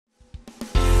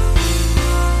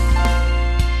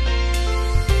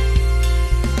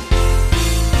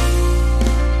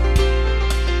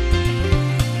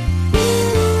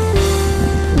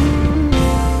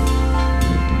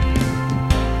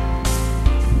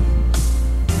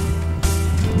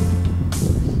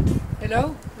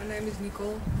Hello, my name is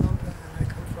Nicole Lampe and I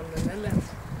come from the Netherlands.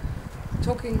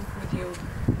 Talking with you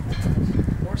about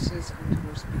horses and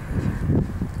horse behavior.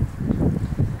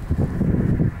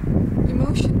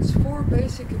 Emotions, four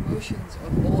basic emotions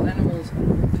of all animals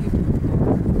and all people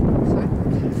are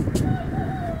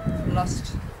excitement,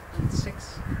 lust and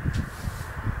sex,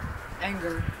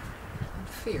 anger and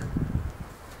fear.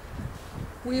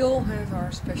 We all have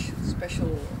our we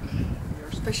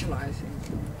are specializing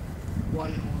in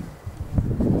one or more.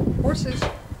 Horses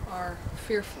are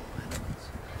fearful animals.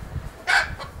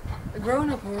 A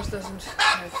grown-up horse doesn't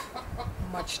have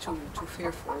much to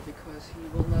fear for because he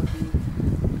will not be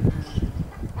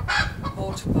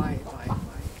caught by a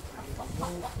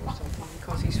wolf or something,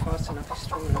 because he's fast enough, he's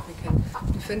strong enough, he can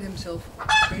defend himself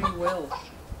really well.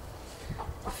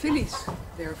 The fillies,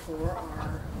 therefore,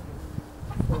 are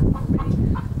for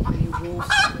many wolves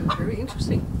very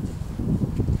interesting.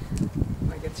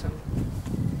 I get some.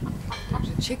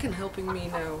 There's a chicken helping me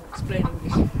now explaining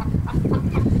this.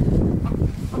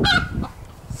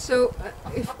 So,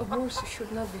 if a horse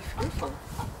should not be fearful,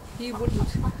 he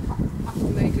wouldn't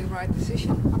make a right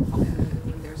decision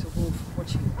when there's a wolf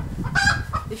watching.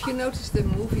 If you notice the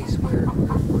movies where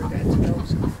the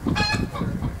antelopes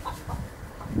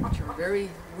which are very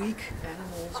weak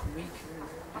animals,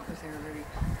 because they are very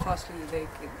fastly, they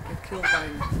get killed by a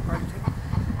heart attack.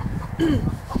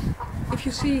 If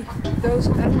you see those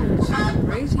animals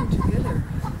grazing together,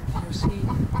 if you see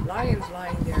lions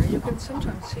lying there, you can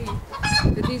sometimes see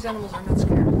that these animals are not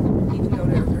scared, even though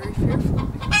they're very fearful,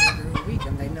 because they're very weak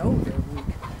and they know they're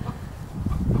weak.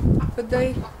 But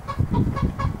they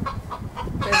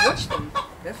watch them,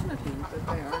 definitely, but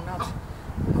they are not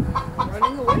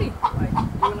running away like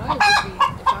you and I would be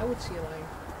if I would see a lion.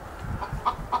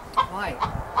 Why?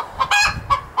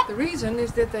 The reason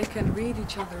is that they can read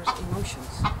each other's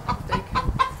emotions. They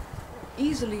can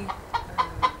easily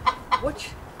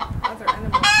watch other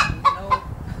animals and know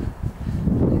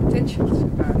the intentions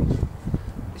about it.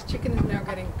 This chicken is now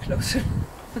getting closer.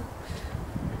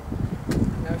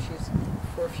 Now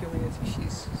for a few minutes,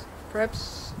 she's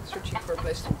perhaps searching for a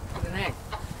place to put an egg.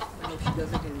 I don't know if she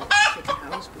does it in the chicken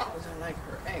house because I like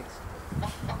her eggs.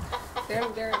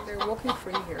 They're walking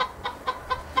free here.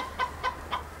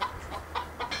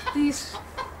 These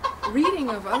reading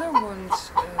of other one's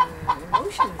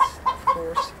emotions, of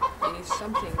course, is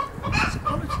something, it's a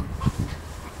quality.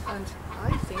 And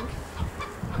I think,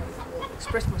 I will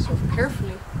express myself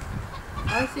carefully,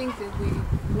 I think that we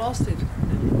lost it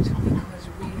because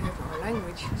we have our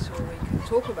language, so we can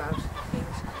talk about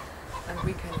things and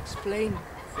we can explain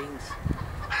things.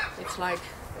 It's like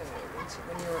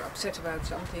when you're upset about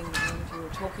something and you're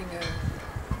talking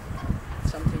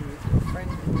something with your friend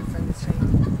and your friend is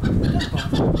saying, "Don't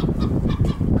bother."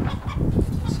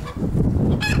 You say,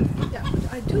 "Yeah, but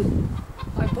I do.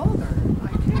 I bother. I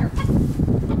care."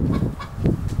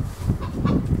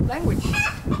 Language,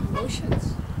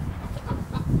 emotions.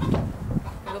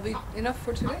 It'll be enough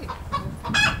for today.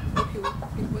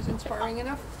 Hope it was inspiring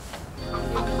enough.